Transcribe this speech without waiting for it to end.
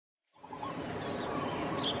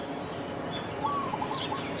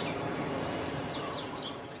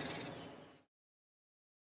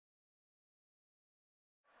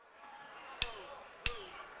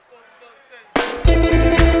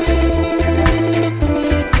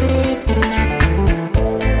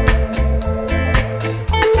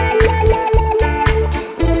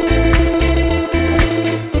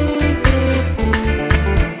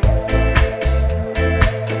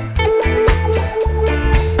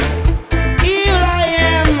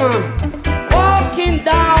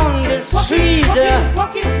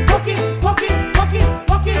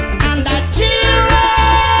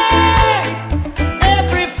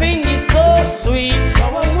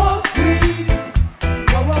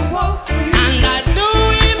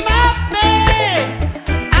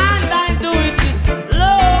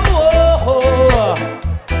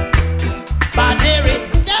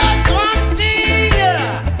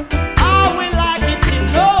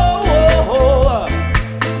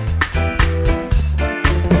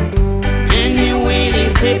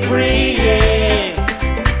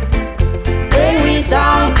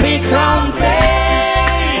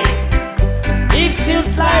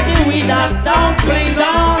with that dumpling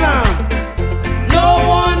down. No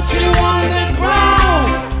one to on the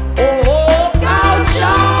ground. Oh, caution,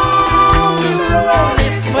 you roll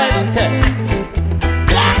is sweat.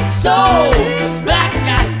 Black souls, black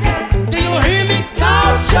guys. Do you hear me?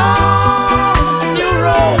 Caution, you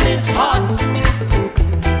roll is hot.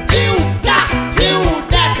 You got to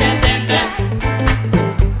that and that.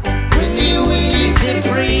 When you easy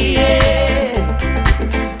breathe,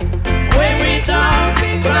 when we don't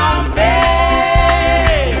be grumpy,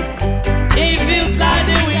 it feels like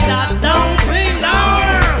the wind that dumpling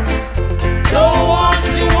down. No one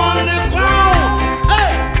to on the ground.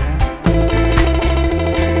 Hey.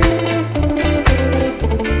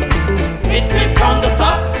 Hit me from the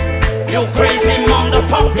top, you crazy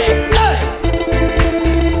motherfucker. Hey.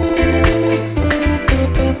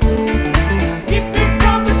 Hit me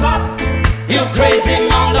from the top, you crazy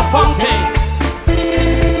motherfucker.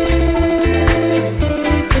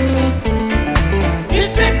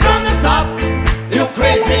 Hit me from the top, you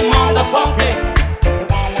crazy motherfucker.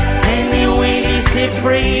 And you ain't sleep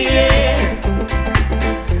free.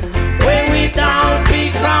 When we down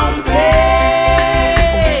big grumpy,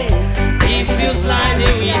 it feels like the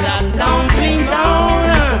wind that dumpling.